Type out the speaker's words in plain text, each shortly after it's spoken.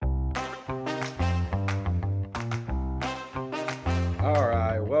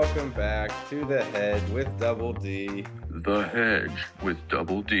welcome back to The Hedge with Double D. The Hedge with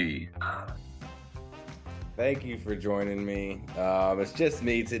Double D. Thank you for joining me. It's just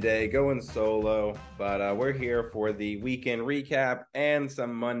me today, going solo, but we're here for the weekend recap and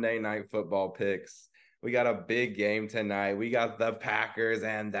some Monday night football picks. We got a big game tonight. We got the Packers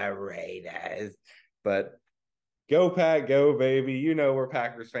and the Raiders, but go Pack, go baby. You know we're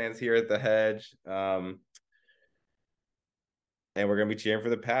Packers fans here at The Hedge. And we're going to be cheering for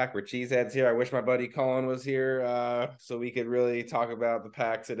the Pack. We're cheeseheads here. I wish my buddy Colin was here so we could really talk about the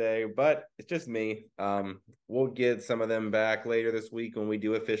Pack today, but it's just me. We'll get some of them back later this week when we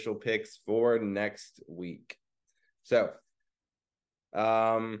do official picks for next week. So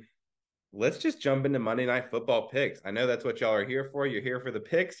let's just jump into Monday Night Football picks. I know that's what y'all are here for. You're here for the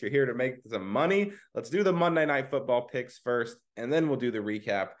picks. You're here to make some money. Let's do the Monday Night Football picks first, and then we'll do the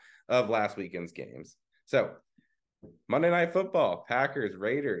recap of last weekend's games. So Monday Night Football, Packers,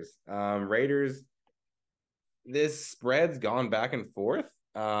 Raiders. Raiders, this spread's gone back and forth.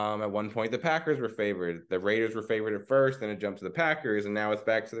 At one point, the Packers were favored. The Raiders were favored at first, then it jumped to the Packers, and now it's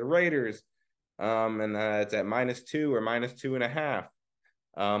back to the Raiders. And it's at -2 or -2.5,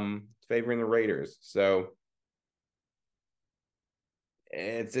 favoring the Raiders. So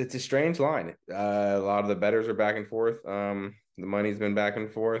it's a strange line. A lot of the bettors are back and forth. The money's been back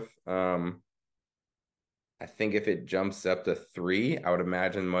and forth. I think if it jumps up to 3, I would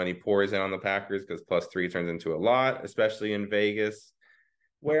imagine money pours in on the Packers because +3 turns into a lot, especially in Vegas,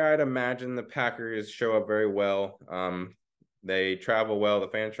 where I'd imagine the Packers show up very well. They travel well. The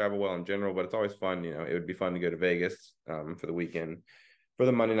fans travel well in general, but it's always fun. You know, it would be fun to go to Vegas for the weekend for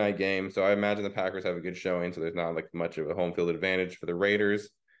the Monday night game. So I imagine the Packers have a good showing, so there's not like much of a home field advantage for the Raiders.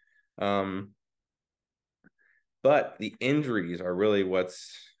 But the injuries are really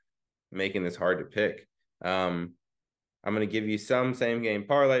what's making this hard to pick. I'm going to give you some same game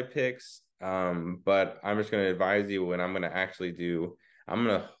parlay picks, but I'm just going to advise you when I'm going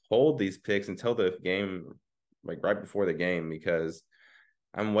to hold these picks until the game, like right before the game, because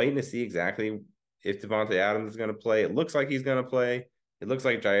I'm waiting to see exactly if Devontae Adams is going to play. It looks like he's going to play. It looks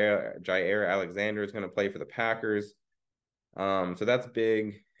like Jair Alexander is going to play for the Packers. So that's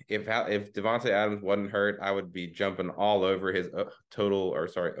big. If Devontae Adams wasn't hurt, I would be jumping all over his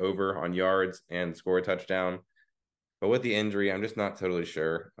over on yards and score a touchdown. But with the injury, I'm just not totally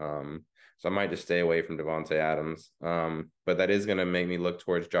sure. So I might just stay away from Devontae Adams. But that is going to make me look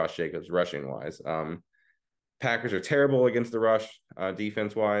towards Josh Jacobs rushing wise. Packers are terrible against the rush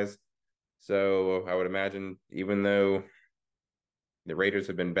defense wise. So I would imagine even though the Raiders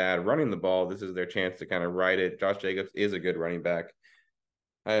have been bad running the ball, this is their chance to kind of ride it. Josh Jacobs is a good running back.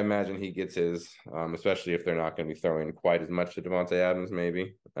 I imagine he gets his, especially if they're not going to be throwing quite as much to Devontae Adams,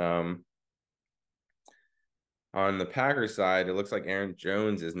 maybe. On the Packers side, it looks like Aaron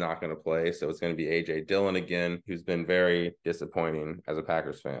Jones is not going to play, so it's going to be A.J. Dillon again, who's been very disappointing as a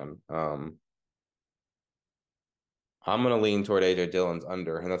Packers fan. I'm going to lean toward A.J. Dillon's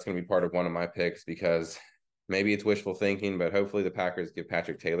under, and that's going to be part of one of my picks because maybe it's wishful thinking, but hopefully the Packers give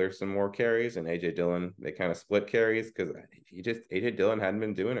Patrick Taylor some more carries and A.J. Dillon, they kind of split carries because A.J. Dillon hadn't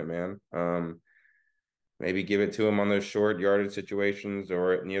been doing it, man. Maybe give it to him on those short yardage situations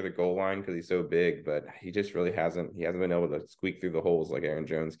or near the goal line because he's so big, but he just really hasn't been able to squeak through the holes like Aaron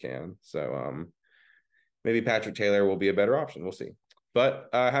Jones can. So maybe Patrick Taylor will be a better option. We'll see. But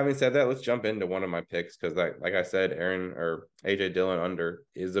having said that, let's jump into one of my picks because like I said, A.J. Dillon under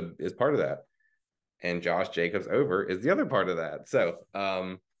is part of that. And Josh Jacobs over is the other part of that. So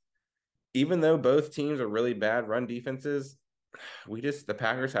even though both teams are really bad run defenses, the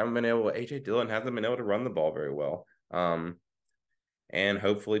Packers A.J. Dillon hasn't been able to run the ball very well. And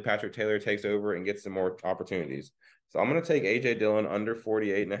hopefully Patrick Taylor takes over and gets some more opportunities. So I'm going to take A.J. Dillon under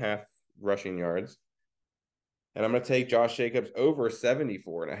 48.5 rushing yards. And I'm going to take Josh Jacobs over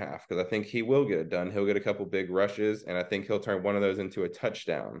 74.5 because I think he will get it done. He'll get a couple big rushes, and I think he'll turn one of those into a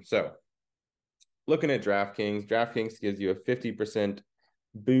touchdown. So looking at DraftKings gives you a 50%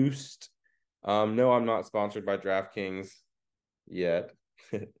 boost. No, I'm not sponsored by DraftKings yet,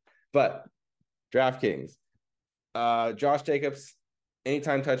 but DraftKings, Josh Jacobs,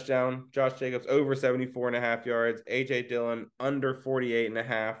 anytime touchdown, Josh Jacobs over 74.5 yards, A.J. Dillon under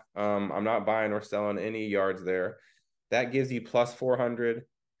 48.5. I'm not buying or selling any yards there. That gives you plus 400.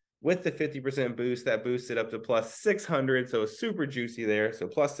 With the 50% boost, that boosts it up to plus 600. So it's super juicy there. So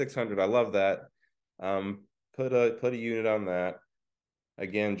plus 600. I love that. Put a unit on that.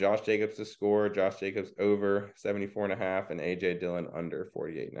 Again, Josh Jacobs to score, Josh Jacobs over 74.5 and A.J. Dillon under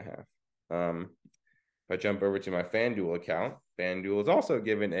 48.5. If I jump over to my FanDuel account, FanDuel is also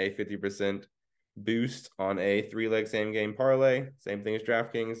given a 50% boost on a 3-leg same game parlay. Same thing as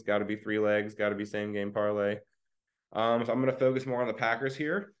DraftKings. Got to be 3 legs. Got to be same game parlay. So I'm going to focus more on the Packers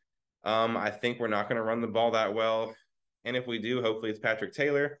here. I think we're not going to run the ball that well, and if we do, hopefully it's Patrick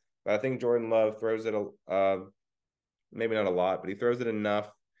Taylor. But I think Jordan Love throws it maybe not a lot, but he throws it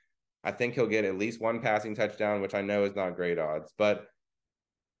enough. I think he'll get at least one passing touchdown, which I know is not great odds, but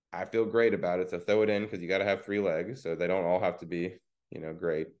I feel great about it. So throw it in because you got to have 3 legs, so they don't all have to be,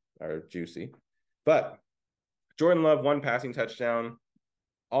 great or juicy. But Jordan Love, 1 passing touchdown.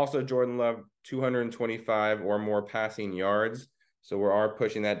 Also, Jordan Love, 225 or more passing yards. So we are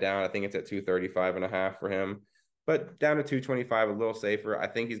pushing that down. I think it's at 235.5 for him, but down to 225, a little safer. I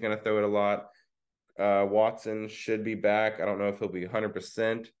think he's going to throw it a lot. Watson should be back. I don't know if he'll be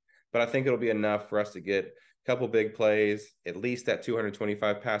 100%, but I think it'll be enough for us to get a couple big plays, at least at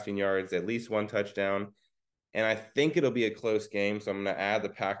 225 passing yards, at least 1 touchdown. And I think it'll be a close game. So I'm going to add the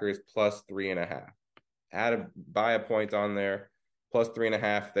Packers plus 3.5. Buy a point on there, plus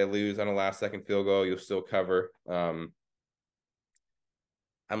 3.5. If they lose on a last-second field goal, you'll still cover.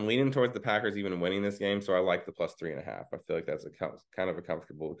 I'm leaning towards the Packers even winning this game, so I like the plus 3.5. I feel like that's kind of a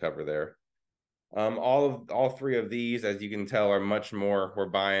comfortable cover there. All 3 of these, as you can tell, are much more. We're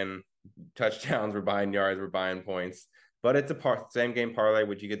buying touchdowns, we're buying yards, we're buying points, but it's a same game parlay,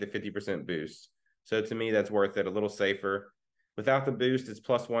 which you get the 50% boost. So to me, that's worth it. A little safer. Without the boost, it's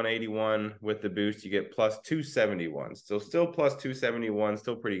plus 181. With the boost, you get plus 271. So still plus 271,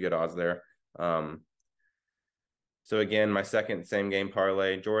 still pretty good odds there. So again, my second same game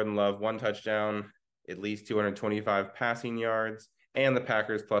parlay, Jordan Love, 1 touchdown, at least 225 passing yards, and the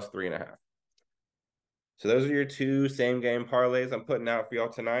Packers plus 3.5. So those are your 2 same game parlays I'm putting out for y'all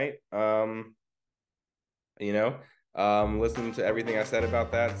tonight. Listen to everything I said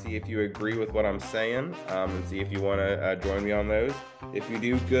about that. See if you agree with what I'm saying, and see if you want to join me on those. If you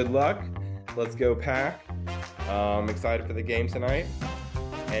do, good luck. Let's go Pack. I'm excited for the game tonight.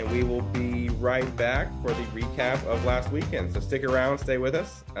 And we will be right back for the recap of last weekend. So stick around, stay with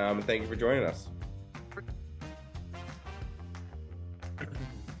us, and thank you for joining us.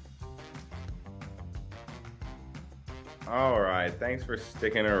 All right, thanks for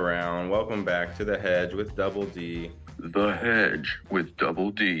sticking around. Welcome back to The Hedge with Double D. The Hedge with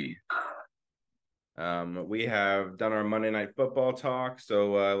Double D. We have done our Monday Night Football talk,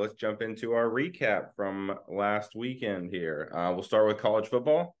 so let's jump into our recap from last weekend here. We'll start with college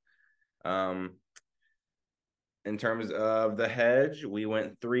football. In terms of the hedge, we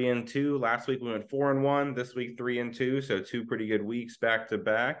went 3-2. Last week we went 4-1. This week 3-2, so 2 pretty good weeks back to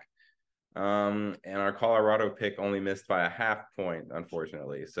back. And our Colorado pick only missed by a half point,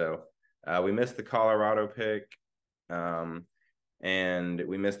 unfortunately. So we missed the Colorado pick, and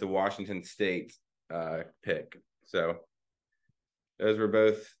we missed the Washington State pick. So those were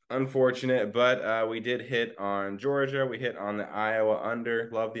both unfortunate, but we did hit on Georgia. We hit on the Iowa under.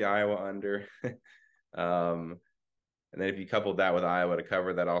 Love the Iowa under. And then if you coupled that with Iowa to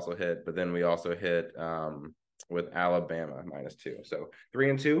cover, that also hit. But then we also hit with Alabama -2. So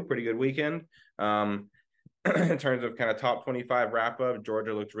 3-2, pretty good weekend. In terms of kind of top 25 wrap up,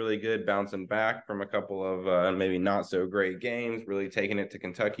 Georgia looked really good, bouncing back from a couple of maybe not so great games, really taking it to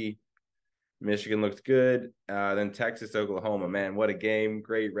Kentucky. Michigan looked good. Then Texas, Oklahoma, man, what a game.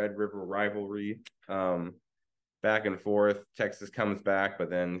 Great Red River rivalry. Back and forth. Texas comes back, but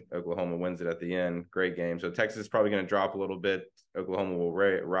then Oklahoma wins it at the end. Great game. So Texas is probably going to drop a little bit. Oklahoma will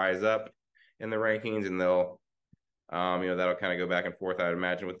rise up in the rankings, and they'll, that'll kind of go back and forth, I would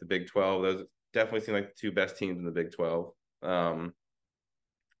imagine, with the Big 12. Those definitely seem like the 2 best teams in the Big 12.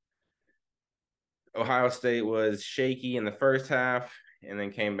 Ohio State was shaky in the first half and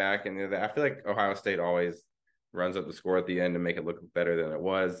then came back. And I feel like Ohio State always runs up the score at the end to make it look better than it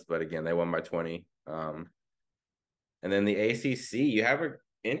was. But again, they won by 20. And then the ACC, you have an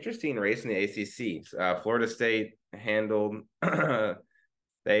interesting race in the ACC. Florida State handled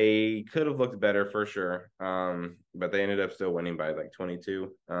they could have looked better for sure, but they ended up still winning by like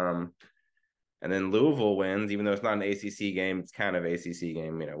 22. And then Louisville wins, even though it's not an ACC game. It's kind of ACC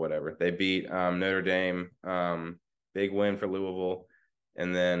game, whatever. They beat Notre Dame. Big win for Louisville.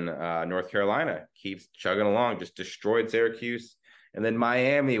 And then North Carolina keeps chugging along, just destroyed Syracuse. And then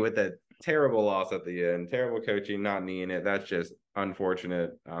Miami with that terrible loss at the end. Terrible coaching, not needing it. That's just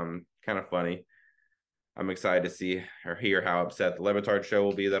unfortunate. Kind of funny. I'm excited to see or hear how upset the Levitard show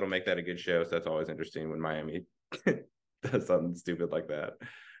will be. That'll make that a good show. So that's always interesting when Miami does something stupid like that.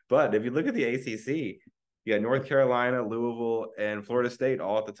 But if you look at the ACC, you got North Carolina, Louisville, and Florida State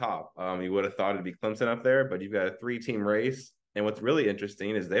all at the top. You would have thought it'd be Clemson up there, but you've got a 3-team race. And what's really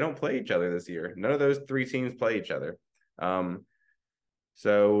interesting is they don't play each other this year. None of those 3 teams play each other.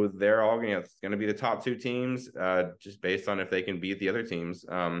 So they're all it's going to be the top two teams, just based on if they can beat the other teams.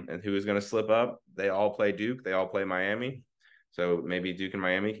 And who is going to slip up? They all play Duke. They all play Miami. So maybe Duke and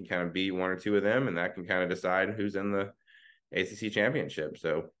Miami can kind of beat one or two of them, and that can kind of decide who's in the ACC championship.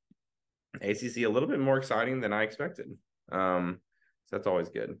 So ACC a little bit more exciting than I expected. So that's always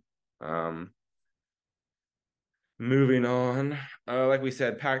good. Moving on, like we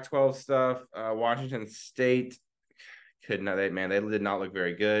said, Pac-12 stuff. Washington State they did not look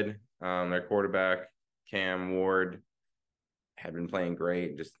very good. Their quarterback Cam Ward had been playing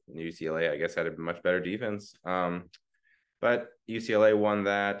great. Just UCLA, I guess, had a much better defense. But UCLA won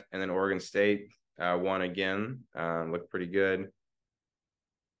that, and then Oregon State won again. Looked pretty good.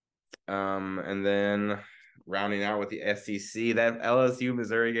 And then rounding out with the SEC, that LSU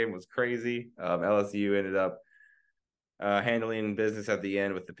Missouri game was crazy. LSU ended up handling business at the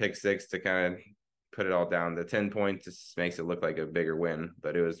end with the pick six to kind of put it all down. The 10 points just makes it look like a bigger win,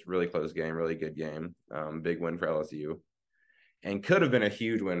 but it was really close game, really good game. Big win for LSU, and could have been a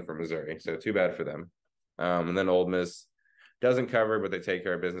huge win for Missouri. So too bad for them. And then Ole Miss doesn't cover, but they take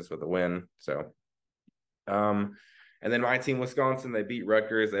care of business with a win. So, and then my team, Wisconsin, they beat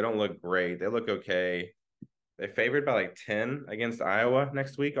Rutgers. They don't look great. They look okay. They favored by like 10 against Iowa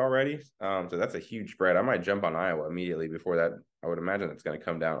next week already. So that's a huge spread. I might jump on Iowa immediately before that. I would imagine it's going to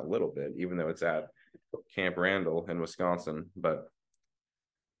come down a little bit, even though it's at Camp Randall in Wisconsin. But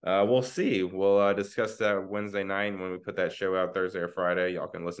we'll see. We'll discuss that Wednesday night when we put that show out Thursday or Friday. Y'all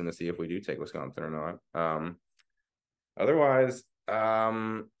can listen to see if we do take Wisconsin or not. Otherwise,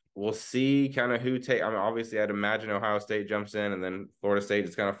 we'll see kind of who take. I mean, obviously, I'd imagine Ohio State jumps in, and then Florida State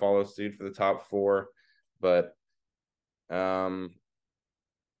just kind of follows suit for the top four. But a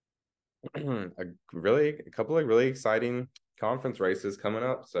couple of really exciting conference races coming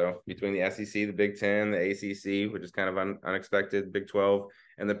up. So between the SEC, the Big Ten, the ACC, which is kind of unexpected, Big 12,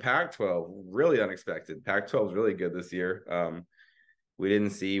 and the Pac-12, really unexpected. Pac-12 is really good this year. We didn't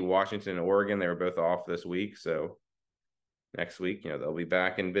see Washington and Oregon; they were both off this week. So next week, they'll be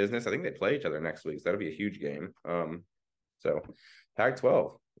back in business. I think they play each other next week, so that'll be a huge game. So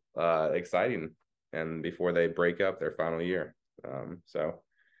Pac-12, exciting. And before they break up their final year.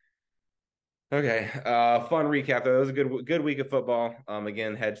 Okay. Fun recap though. It was a good week of football.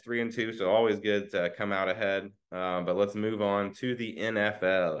 Again, hedge 3-2, so always good to come out ahead. But let's move on to the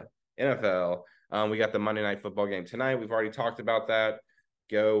NFL. We got the Monday Night Football game tonight. We've already talked about that.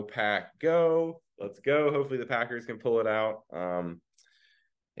 Go Pack, go! Let's go. Hopefully the Packers can pull it out.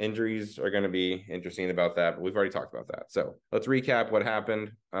 Injuries are going to be interesting about that, but we've already talked about that. So let's recap what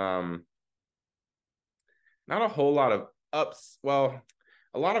happened. Not a whole lot of ups. Well,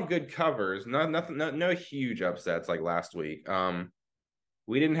 a lot of good covers. No huge upsets like last week.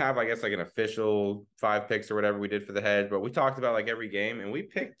 We didn't have, I guess, like an official 5 picks or whatever we did for the hedge, but we talked about like every game, and we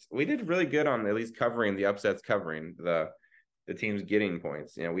did really good on at least covering the upsets, covering the teams getting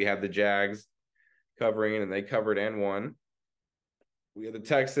points. We had the Jags covering, and they covered and won. We had the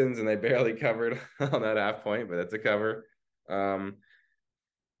Texans, and they barely covered on that half point, but that's a cover.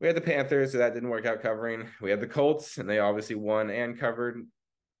 We had the Panthers, so that didn't work out covering. We had the Colts, and they obviously won and covered.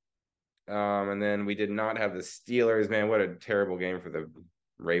 And then we did not have the Steelers. Man, what a terrible game for the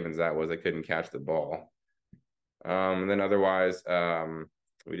Ravens that was. They couldn't catch the ball. And then otherwise,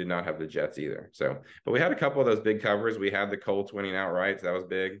 we did not have the Jets either. So, but we had a couple of those big covers. We had the Colts winning outright, so that was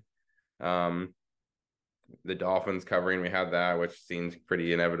big. The Dolphins covering, we had that, which seems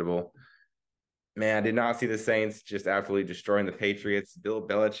pretty inevitable. Man, I did not see the Saints just absolutely destroying the Patriots. Bill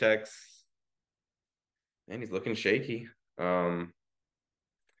Belichick's, man, he's looking shaky. Sad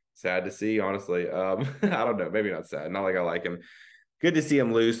to see, honestly. I don't know, maybe not sad. Not like I like him. Good to see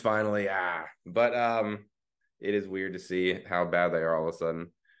him lose finally. But it is weird to see how bad they are all of a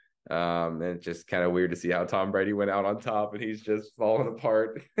sudden. And it's just kind of weird to see how Tom Brady went out on top and he's just falling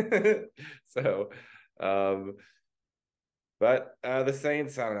apart. So, but the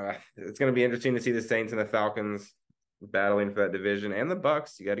Saints, I don't know. It's going to be interesting to see the Saints and the Falcons battling for that division, and the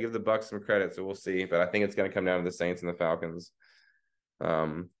Bucks. You got to give the Bucks some credit, so we'll see. But I think it's going to come down to the Saints and the Falcons.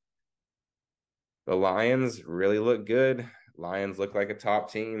 The Lions really look good. Lions look like a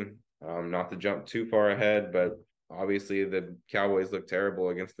top team. Not to jump too far ahead, but obviously the Cowboys look terrible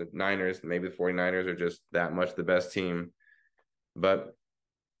against the Niners. Maybe the 49ers are just that much the best team. But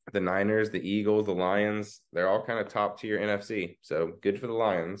the Niners, the Eagles, the Lions, they're all kind of top tier NFC. So good for the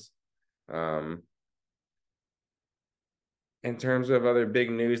Lions. In terms of other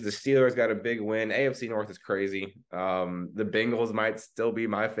big news, the Steelers got a big win. AFC North is crazy. The Bengals might still be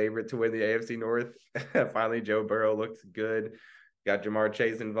my favorite to win the AFC North. Finally, Joe Burrow looks good. Got Jamar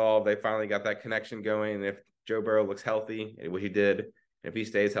Chase involved. They finally got that connection going. And if Joe Burrow looks healthy, which he did, If he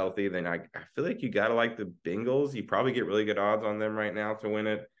stays healthy, then I feel like you got to like the Bengals. You probably get really good odds on them right now to win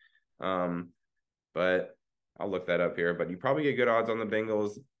it. But I'll look that up here. But you probably get good odds on the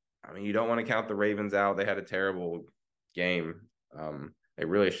Bengals. I mean, you don't want to count the Ravens out. They had a terrible game. They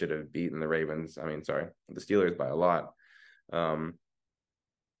really should have beaten the Ravens. I mean, sorry, the Steelers by a lot. The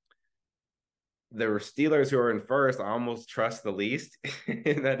Steelers, who are in first, I almost trust the least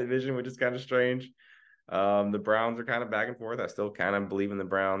in that division, which is kind of strange. The Browns are kind of back and forth. I still kind of believe in the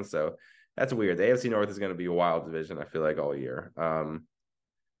Browns, so that's weird. The AFC North is going to be a wild division, I feel like, all year.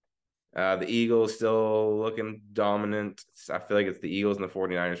 The Eagles still looking dominant. I feel like it's the Eagles and the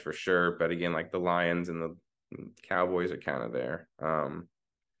 49ers for sure, but again, like the Lions and the Cowboys are kind of there.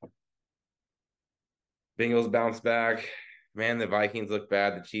 Bengals bounce back. Man, the Vikings look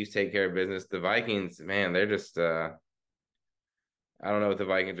bad. The Chiefs take care of business. The Vikings, man, they're just I don't know what the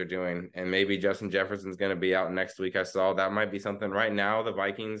Vikings are doing. And maybe Justin Jefferson's going to be out next week. I saw that might be something. Right now, the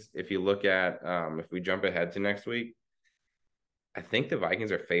Vikings, if you look at if we jump ahead to next week, I think the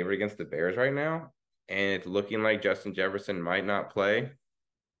Vikings are favored against the Bears right now. And it's looking like Justin Jefferson might not play.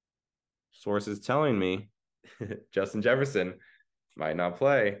 Sources telling me Justin Jefferson might not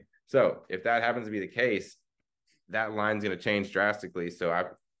play. So if that happens to be the case, that line's going to change drastically. So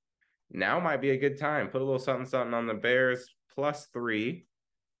now might be a good time. Put a little something on the Bears +3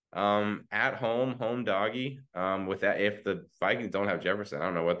 at home doggy. With that, if the Vikings don't have Jefferson, I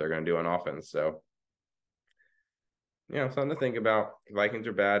don't know what they're going to do on offense. So, something to think about. Vikings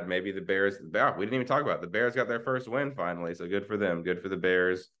are bad. Maybe the Bears. We didn't even talk about it. The Bears got their first win finally. So good for them. Good for the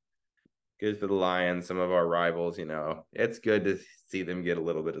Bears. Good for the Lions, some of our rivals. It's good to see them get a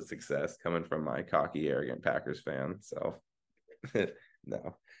little bit of success coming from my cocky, arrogant Packers fan. So,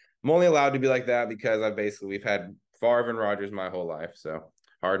 no, I'm only allowed to be like that because we've had Favre and Rodgers my whole life. So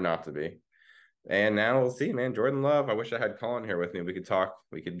hard not to be. And now we'll see, man. Jordan Love. I wish I had Colin here with me. We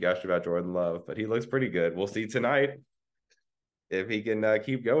could gush about Jordan Love, but he looks pretty good. We'll see tonight if he can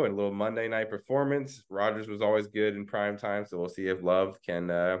keep going. A little Monday night performance. Rodgers was always good in prime time, so we'll see if Love can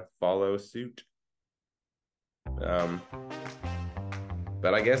follow suit.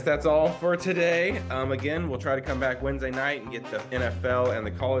 But I guess that's all for today. Again, we'll try to come back Wednesday night and get the NFL and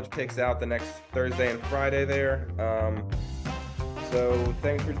the college picks out the next Thursday and Friday there. So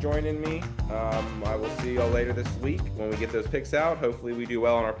thanks for joining me. I will see y'all later this week when we get those picks out. Hopefully we do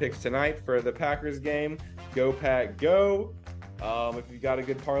well on our picks tonight for the Packers game. Go Pack, go! If you've got a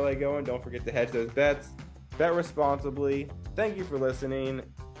good parlay going, don't forget to hedge those bets. Bet responsibly. Thank you for listening,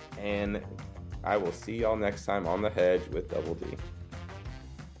 and I will see y'all next time on The Hedge with Double D.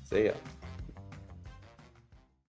 See ya.